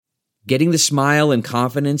Getting the smile and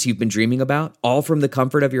confidence you've been dreaming about, all from the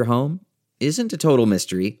comfort of your home, isn't a total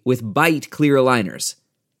mystery with Byte clear aligners.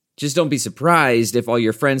 Just don't be surprised if all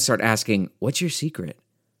your friends start asking, "What's your secret?"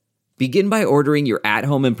 Begin by ordering your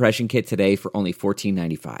at-home impression kit today for only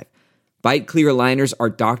 $14.95. Byte clear aligners are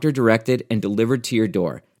doctor-directed and delivered to your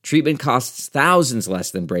door. Treatment costs thousands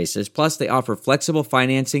less than braces, plus they offer flexible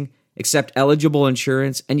financing, accept eligible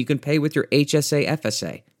insurance, and you can pay with your HSA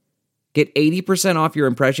FSA. Get 80% off your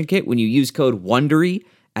impression kit when you use code WONDERY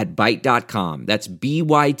at Byte.com. That's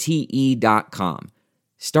BYTE.com.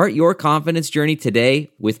 Start your confidence journey today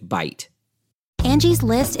with Byte. Angie's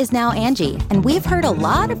List is now Angie, and we've heard a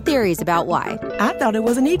lot of theories about why. I thought it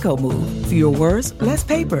was an eco move. Fewer words, less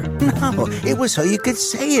paper. No, it was so you could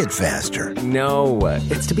say it faster. No,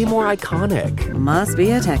 it's to be more iconic. Must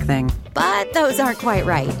be a tech thing. But those aren't quite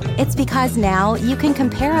right. It's because now you can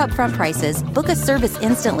compare upfront prices, book a service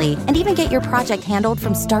instantly, and even get your project handled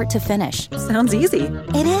from start to finish. Sounds easy.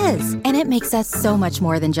 It is, and it makes us so much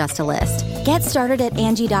more than just a list. Get started at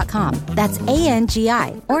Angie.com. That's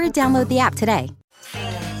ANGI, or download the app today.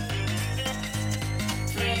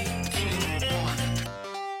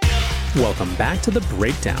 Welcome back to The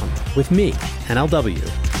Breakdown with me, NLW.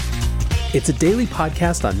 It's a daily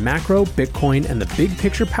podcast on macro, Bitcoin, and the big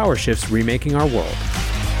picture power shifts remaking our world.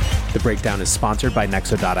 The Breakdown is sponsored by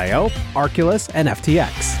Nexo.io, Arculus, and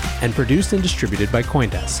FTX, and produced and distributed by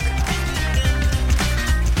CoinDesk.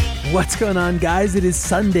 What's going on, guys? It is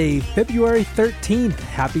Sunday, February 13th.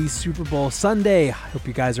 Happy Super Bowl Sunday. I hope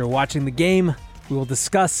you guys are watching the game. We will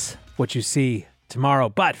discuss what you see tomorrow.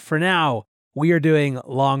 But for now, we are doing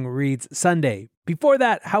Long Reads Sunday. Before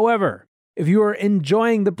that, however, if you are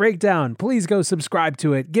enjoying The Breakdown, please go subscribe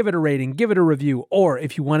to it, give it a rating, give it a review, or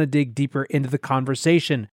if you want to dig deeper into the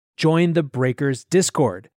conversation, join the Breakers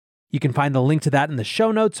Discord. You can find the link to that in the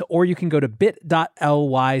show notes, or you can go to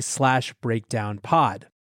bit.ly/breakdownpod.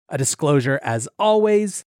 A disclosure, as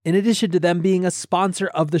always, in addition to them being a sponsor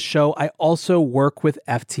of the show, I also work with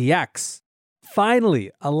FTX.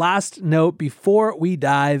 Finally, a last note before we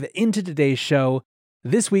dive into today's show.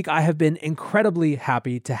 This week, I have been incredibly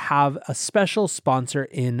happy to have a special sponsor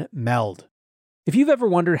in Meld. If you've ever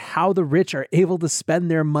wondered how the rich are able to spend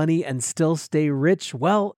their money and still stay rich,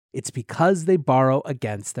 well, it's because they borrow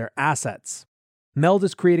against their assets. Meld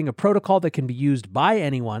is creating a protocol that can be used by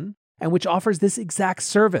anyone and which offers this exact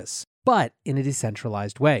service, but in a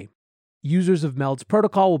decentralized way. Users of Meld's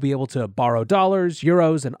protocol will be able to borrow dollars,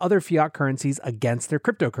 euros, and other fiat currencies against their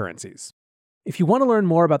cryptocurrencies. If you want to learn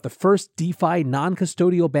more about the first DeFi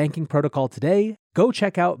non-custodial banking protocol today, go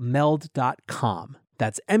check out meld.com.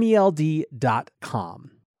 That's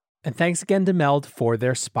MELD.com. And thanks again to Meld for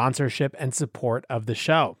their sponsorship and support of the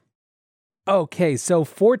show. Okay, so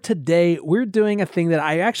for today, we're doing a thing that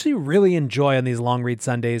I actually really enjoy on these Long Read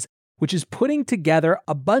Sundays, which is putting together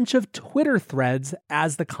a bunch of Twitter threads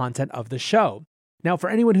as the content of the show. Now,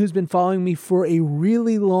 for anyone who's been following me for a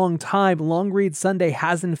really long time, Long Read Sunday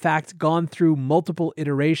has in fact gone through multiple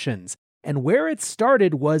iterations. And where it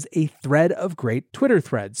started was a thread of great Twitter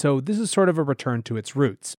threads, so this is sort of a return to its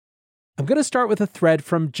roots. I'm going to start with a thread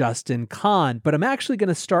from Justin Kahn, but I'm actually going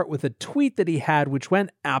to start with a tweet that he had which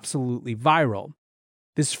went absolutely viral.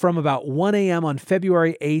 This is from about 1 a.m. on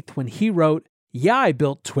February 8th when he wrote, "Yeah, I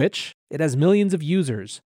built Twitch. It has millions of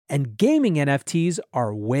users, and gaming NFTs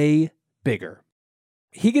are way bigger."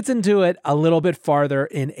 He gets into it a little bit farther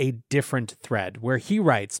in a different thread where he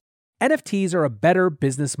writes, "NFTs are a better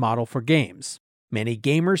business model for games. Many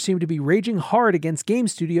gamers seem to be raging hard against game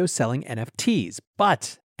studios selling NFTs,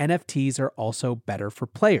 but NFTs are also better for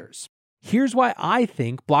players. Here's why I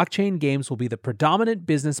think blockchain games will be the predominant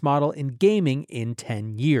business model in gaming in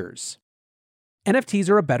 10 years. NFTs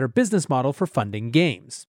are a better business model for funding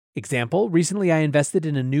games. Example, recently I invested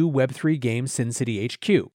in a new Web3 game, Sin City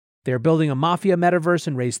HQ. They're building a Mafia metaverse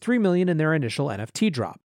and raised $3 million in their initial NFT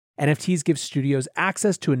drop. NFTs give studios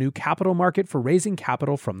access to a new capital market for raising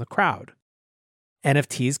capital from the crowd.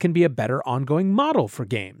 NFTs can be a better ongoing model for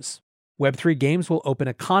games. Web3 games will open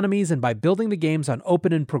economies, and by building the games on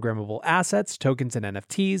open and programmable assets, tokens, and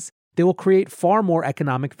NFTs, they will create far more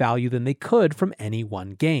economic value than they could from any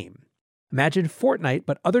one game. Imagine Fortnite,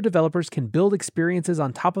 but other developers can build experiences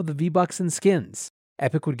on top of the V-Bucks and skins.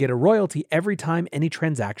 Epic would get a royalty every time any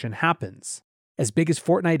transaction happens. As big as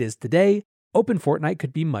Fortnite is today, Open Fortnite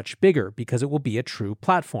could be much bigger because it will be a true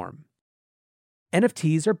platform.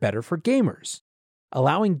 NFTs are better for gamers.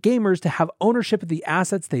 Allowing gamers to have ownership of the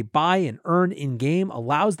assets they buy and earn in-game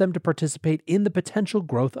allows them to participate in the potential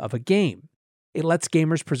growth of a game. It lets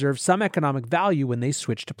gamers preserve some economic value when they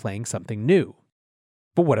switch to playing something new.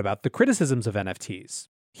 But what about the criticisms of NFTs?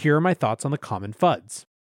 Here are my thoughts on the common FUDs.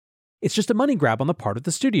 It's just a money grab on the part of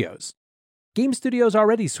the studios. Game studios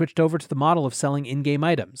already switched over to the model of selling in-game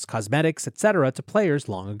items, cosmetics, etc. to players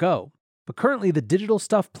long ago. But currently, the digital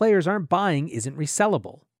stuff players aren't buying isn't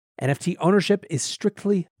resellable. NFT ownership is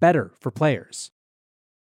strictly better for players.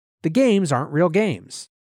 The games aren't real games.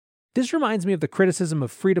 This reminds me of the criticism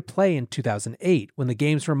of free-to-play in 2008 when the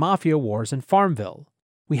games were Mafia Wars and Farmville.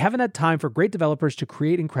 We haven't had time for great developers to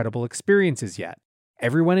create incredible experiences yet.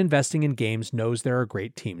 Everyone investing in games knows there are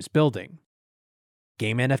great teams building.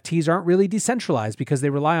 Game NFTs aren't really decentralized because they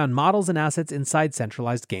rely on models and assets inside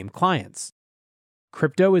centralized game clients.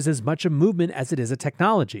 Crypto is as much a movement as it is a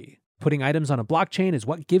technology. Putting items on a blockchain is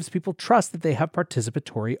what gives people trust that they have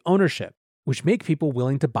participatory ownership, which make people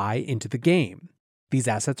willing to buy into the game. These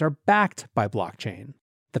assets are backed by blockchain.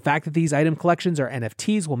 The fact that these item collections are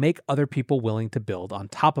NFTs will make other people willing to build on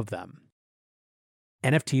top of them.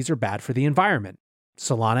 NFTs are bad for the environment.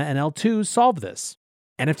 Solana and L2 solve this.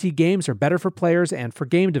 NFT games are better for players and for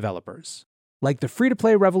game developers. Like the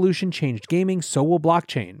free-to-play revolution changed gaming, so will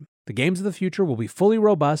blockchain. The games of the future will be fully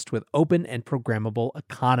robust with open and programmable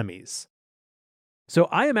economies. So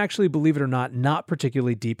I am actually, believe it or not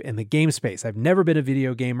particularly deep in the game space. I've never been a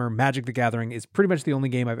video gamer. Magic the Gathering is pretty much the only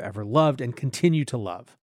game I've ever loved and continue to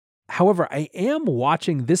love. However, I am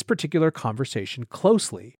watching this particular conversation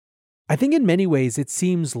closely. I think in many ways it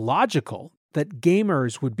seems logical that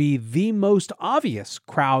gamers would be the most obvious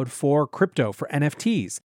crowd for crypto, for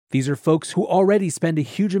NFTs. These are folks who already spend a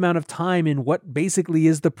huge amount of time in what basically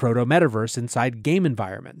is the proto-metaverse inside game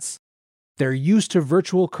environments. They're used to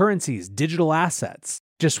virtual currencies, digital assets,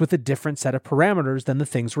 just with a different set of parameters than the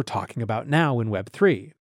things we're talking about now in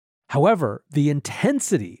Web3. However, the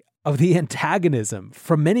intensity of the antagonism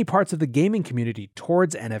from many parts of the gaming community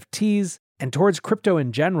towards NFTs and towards crypto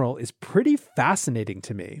in general is pretty fascinating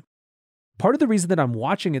to me. Part of the reason that I'm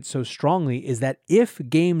watching it so strongly is that if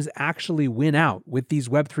games actually win out with these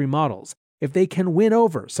Web3 models, if they can win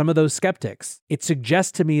over some of those skeptics, it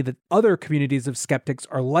suggests to me that other communities of skeptics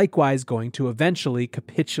are likewise going to eventually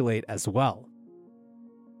capitulate as well.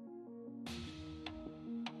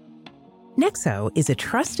 Nexo is a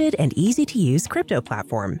trusted and easy-to-use crypto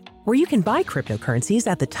platform where you can buy cryptocurrencies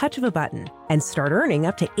at the touch of a button and start earning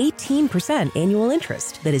up to 18% annual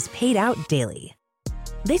interest that is paid out daily.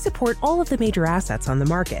 They support all of the major assets on the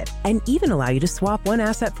market and even allow you to swap one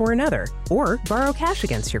asset for another or borrow cash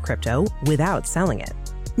against your crypto without selling it.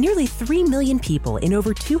 Nearly 3 million people in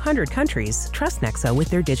over 200 countries trust Nexo with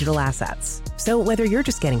their digital assets. So whether you're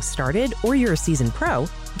just getting started or you're a seasoned pro,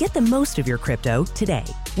 get the most of your crypto today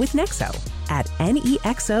with Nexo at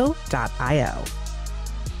nexo.io.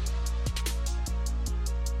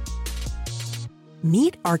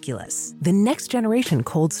 Meet Arculus, the next generation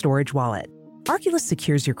cold storage wallet. Arculus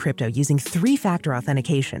secures your crypto using 3-factor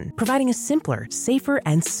authentication, providing a simpler, safer,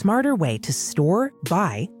 and smarter way to store,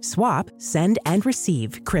 buy, swap, send, and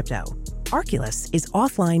receive crypto. Arculus is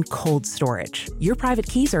offline cold storage. Your private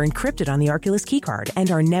keys are encrypted on the Arculus keycard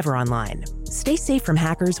and are never online. Stay safe from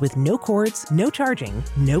hackers with no cords, no charging,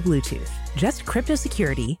 no Bluetooth. Just crypto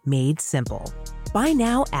security made simple. Buy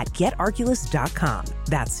now at getarculus.com.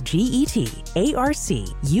 That's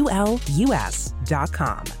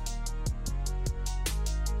GETARCULUS.com.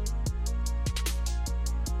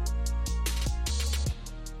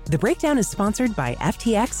 The Breakdown is sponsored by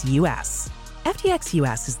FTX US. FTX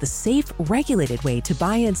US is the safe, regulated way to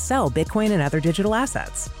buy and sell Bitcoin and other digital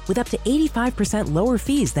assets, with up to 85% lower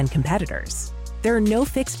fees than competitors. There are no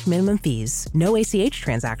fixed minimum fees, no ACH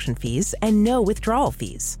transaction fees, and no withdrawal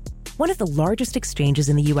fees. One of the largest exchanges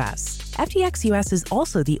in the US, FTX US is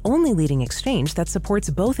also the only leading exchange that supports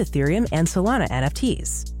both Ethereum and Solana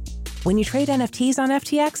NFTs. When you trade NFTs on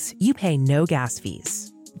FTX, you pay no gas fees.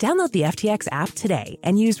 Download the FTX app today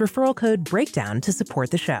and use referral code BREAKDOWN to support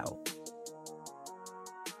the show.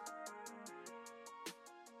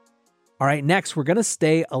 All right, next, we're going to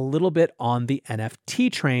stay a little bit on the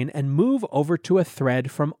NFT train and move over to a thread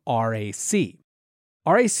from RAC.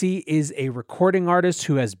 RAC is a recording artist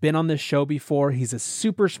who has been on this show before. He's a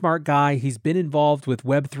super smart guy. He's been involved with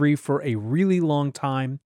Web3 for a really long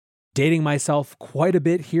time. Dating myself quite a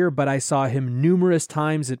bit here, but I saw him numerous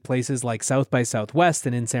times at places like South by Southwest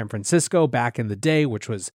and in San Francisco back in the day, which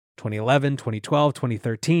was 2011, 2012,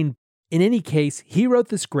 2013. In any case, he wrote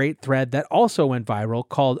this great thread that also went viral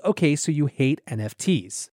called, "Okay, so you hate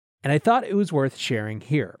NFTs." And I thought it was worth sharing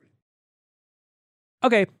here.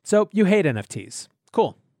 Okay, so you hate NFTs.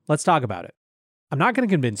 Cool, let's talk about it. I'm not going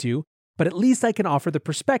to convince you, but at least I can offer the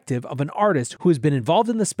perspective of an artist who has been involved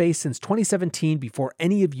in the space since 2017 before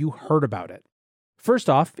any of you heard about it. First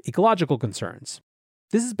off, ecological concerns.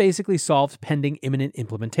 This is basically solved pending imminent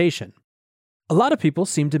implementation. A lot of people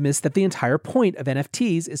seem to miss that the entire point of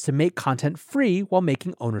NFTs is to make content free while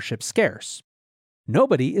making ownership scarce.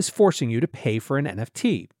 Nobody is forcing you to pay for an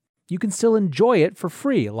NFT. You can still enjoy it for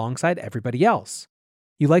free alongside everybody else.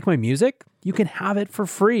 You like my music? You can have it for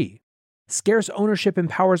free. Scarce ownership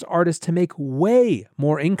empowers artists to make way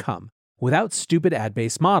more income without stupid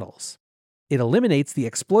ad-based models. It eliminates the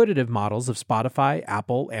exploitative models of Spotify,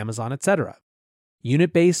 Apple, Amazon, etc.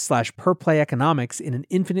 Unit-based / per-play economics in an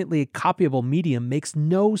infinitely copyable medium makes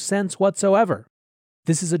no sense whatsoever.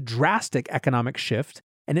 This is a drastic economic shift,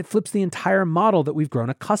 and it flips the entire model that we've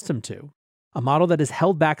grown accustomed to, a model that has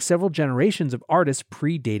held back several generations of artists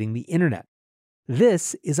predating the internet.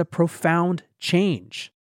 This is a profound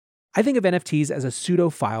change. I think of NFTs as a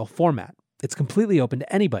pseudo-file format. It's completely open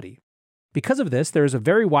to anybody. Because of this, there is a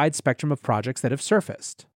very wide spectrum of projects that have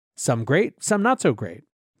surfaced. Some great, some not so great.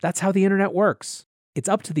 That's how the internet works. It's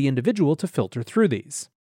up to the individual to filter through these.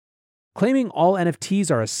 Claiming all NFTs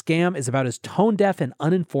are a scam is about as tone-deaf and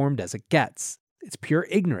uninformed as it gets. It's pure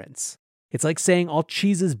ignorance. It's like saying all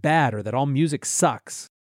cheese is bad or that all music sucks.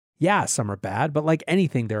 Yeah, some are bad, but like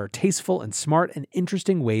anything, there are tasteful and smart and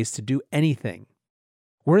interesting ways to do anything.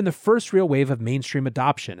 We're in the first real wave of mainstream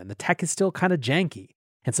adoption, and the tech is still kind of janky,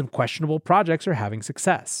 and some questionable projects are having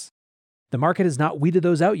success. The market has not weeded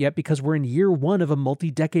those out yet because we're in year one of a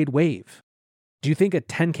multi-decade wave. Do you think a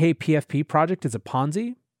 10K PFP project is a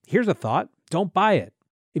Ponzi? Here's a thought: don't buy it.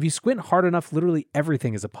 If you squint hard enough, literally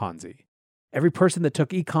everything is a Ponzi. Every person that took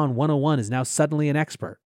Econ 101 is now suddenly an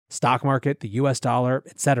expert. Stock market, the US dollar,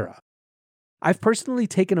 etc. I've personally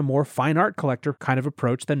taken a more fine art collector kind of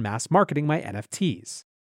approach than mass marketing my NFTs.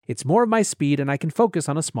 It's more of my speed, and I can focus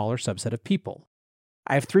on a smaller subset of people.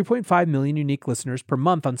 I have 3.5 million unique listeners per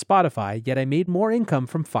month on Spotify, yet I made more income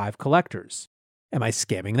from 5 collectors. Am I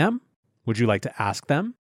scamming them? Would you like to ask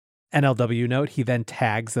them? NLW note, he then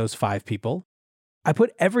tags those 5 people. I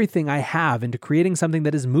put everything I have into creating something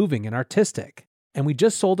that is moving and artistic, and we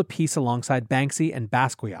just sold a piece alongside Banksy and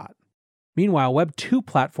Basquiat. Meanwhile, Web 2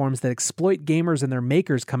 platforms that exploit gamers and their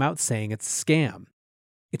makers come out saying it's a scam.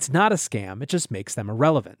 It's not a scam, it just makes them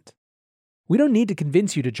irrelevant. We don't need to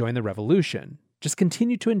convince you to join the revolution. Just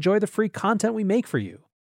continue to enjoy the free content we make for you.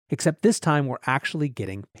 Except this time we're actually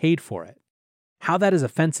getting paid for it. How that is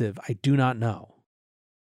offensive, I do not know.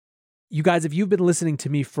 You guys, if you've been listening to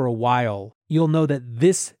me for a while, you'll know that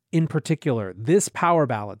this in particular, this power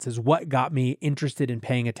balance is what got me interested in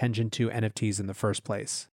paying attention to NFTs in the first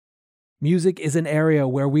place. Music is an area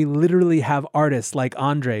where we literally have artists like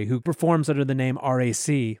Andre, who performs under the name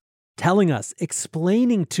RAC, telling us,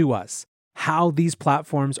 explaining to us how these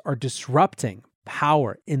platforms are disrupting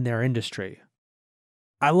power in their industry.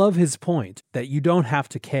 I love his point that you don't have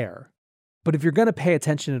to care. But if you're going to pay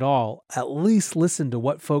attention at all, at least listen to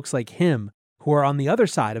what folks like him, who are on the other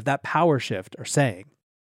side of that power shift, are saying.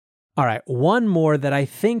 All right, one more that I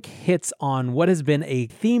think hits on what has been a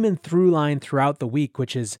theme and through line throughout the week,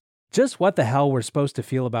 which is just what the hell we're supposed to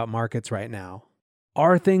feel about markets right now.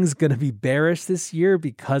 Are things going to be bearish this year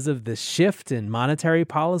because of the shift in monetary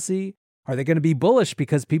policy? Are they going to be bullish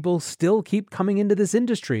because people still keep coming into this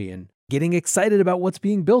industry and getting excited about what's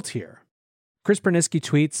being built here? Chris Bernisky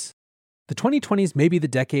tweets, "The 2020s may be the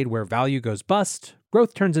decade where value goes bust,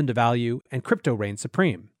 growth turns into value, and crypto reigns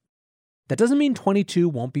supreme. That doesn't mean 22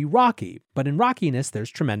 won't be rocky, but in rockiness there's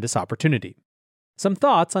tremendous opportunity. Some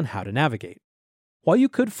thoughts on how to navigate. While you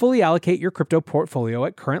could fully allocate your crypto portfolio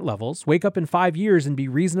at current levels, wake up in 5 years and be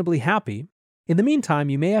reasonably happy, in the meantime,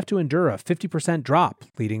 you may have to endure a 50% drop,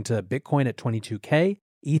 leading to Bitcoin at 22K,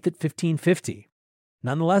 ETH at 1550.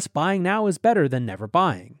 Nonetheless, buying now is better than never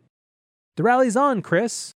buying." The rally's on,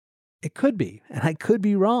 Chris. It could be, and I could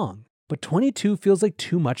be wrong, but 22 feels like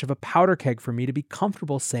too much of a powder keg for me to be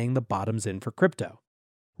comfortable saying the bottom's in for crypto.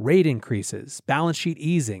 Rate increases, balance sheet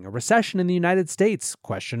easing, a recession in the United States, ?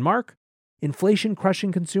 Inflation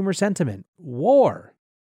crushing consumer sentiment, war.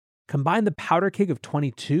 Combine the powder keg of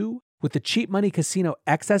 22 with the cheap money casino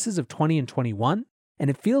excesses of 20 and 21, and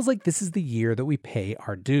it feels like this is the year that we pay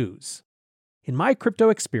our dues. In my crypto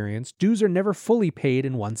experience, dues are never fully paid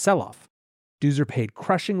in one sell-off. Dues are paid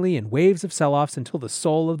crushingly in waves of sell-offs until the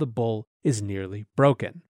soul of the bull is nearly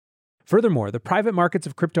broken. Furthermore, the private markets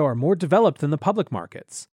of crypto are more developed than the public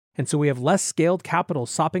markets, and so we have less scaled capital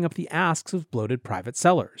sopping up the asks of bloated private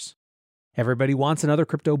sellers. Everybody wants another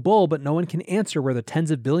crypto bull, but no one can answer where the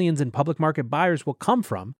tens of billions in public market buyers will come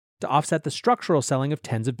from to offset the structural selling of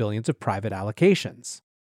tens of billions of private allocations.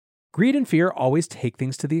 Greed and fear always take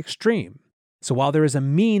things to the extreme. So while there is a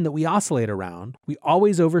mean that we oscillate around, we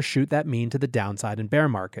always overshoot that mean to the downside in bear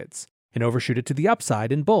markets, and overshoot it to the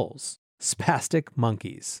upside in bulls. Spastic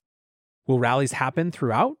monkeys. Will rallies happen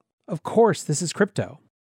throughout, Of course, this is crypto.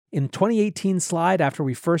 In 2018 slide, after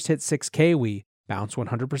we first hit 6K, we bounced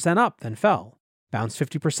 100% up, then fell. Bounced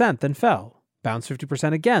 50%, then fell. Bounced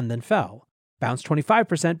 50% again, then fell. Bounced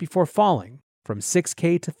 25% before falling, from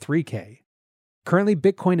 6K to 3K. Currently,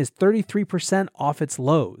 Bitcoin is 33% off its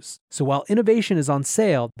lows. So while innovation is on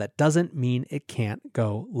sale, that doesn't mean it can't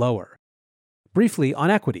go lower. Briefly, on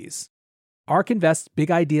equities. ARK Invest's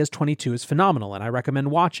Big Ideas 22 is phenomenal, and I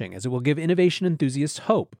recommend watching, as it will give innovation enthusiasts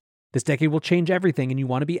hope. This decade will change everything, and you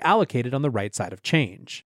want to be allocated on the right side of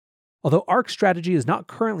change. Although ARK's strategy is not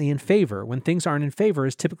currently in favor, when things aren't in favor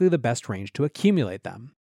is typically the best range to accumulate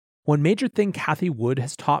them. One major thing Cathie Wood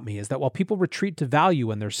has taught me is that while people retreat to value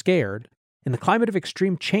when they're scared, in the climate of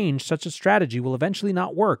extreme change, such a strategy will eventually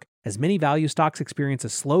not work, as many value stocks experience a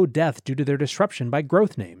slow death due to their disruption by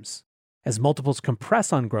growth names. As multiples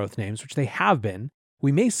compress on growth names, which they have been,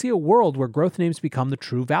 we may see a world where growth names become the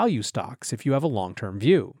true value stocks if you have a long-term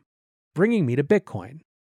view. Bringing me to Bitcoin.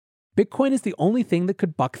 Bitcoin is the only thing that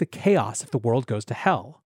could buck the chaos if the world goes to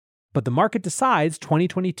hell. But the market decides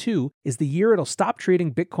 2022 is the year it'll stop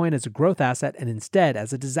treating Bitcoin as a growth asset and instead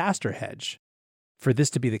as a disaster hedge. For this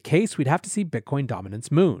to be the case, we'd have to see Bitcoin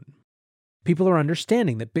dominance moon. People are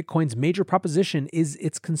understanding that Bitcoin's major proposition is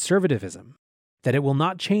its conservatism, that it will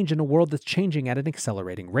not change in a world that's changing at an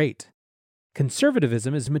accelerating rate.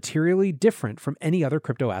 Conservatism is materially different from any other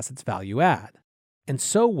crypto asset's value add. And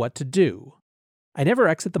so what to do? I never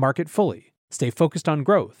exit the market fully. Stay focused on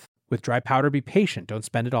growth. With dry powder, be patient, don't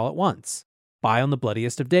spend it all at once. Buy on the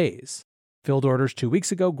bloodiest of days. Filled orders 2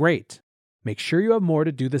 weeks ago, great. Make sure you have more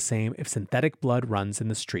to do the same if synthetic blood runs in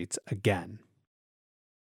the streets again.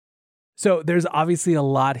 So there's obviously a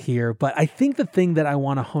lot here, but I think the thing that I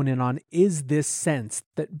want to hone in on is this sense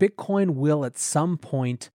that Bitcoin will at some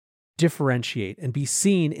point differentiate and be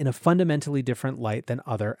seen in a fundamentally different light than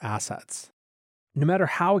other assets. No matter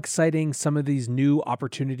how exciting some of these new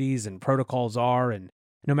opportunities and protocols are, and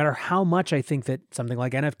no matter how much I think that something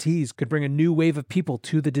like NFTs could bring a new wave of people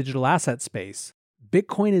to the digital asset space,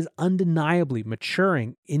 Bitcoin is undeniably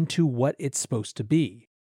maturing into what it's supposed to be.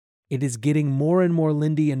 It is getting more and more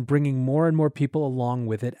Lindy and bringing more and more people along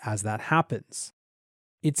with it as that happens.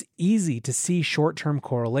 It's easy to see short-term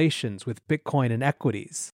correlations with Bitcoin and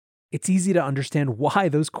equities. It's easy to understand why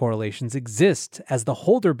those correlations exist as the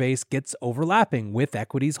holder base gets overlapping with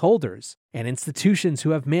equities holders and institutions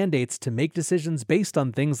who have mandates to make decisions based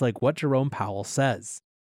on things like what Jerome Powell says.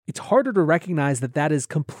 It's harder to recognize that that is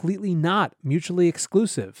completely not mutually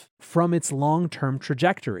exclusive from its long-term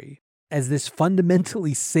trajectory as this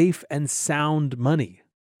fundamentally safe and sound money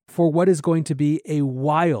for what is going to be a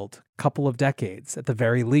wild couple of decades at the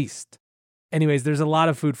very least. Anyways, there's a lot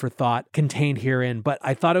of food for thought contained herein, but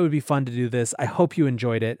I thought it would be fun to do this. I hope you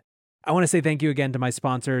enjoyed it. I want to say thank you again to my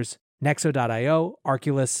sponsors, Nexo.io,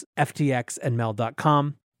 Arculus, FTX, and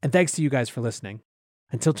Meld.com. And thanks to you guys for listening.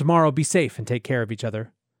 Until tomorrow, be safe and take care of each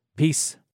other. Peace.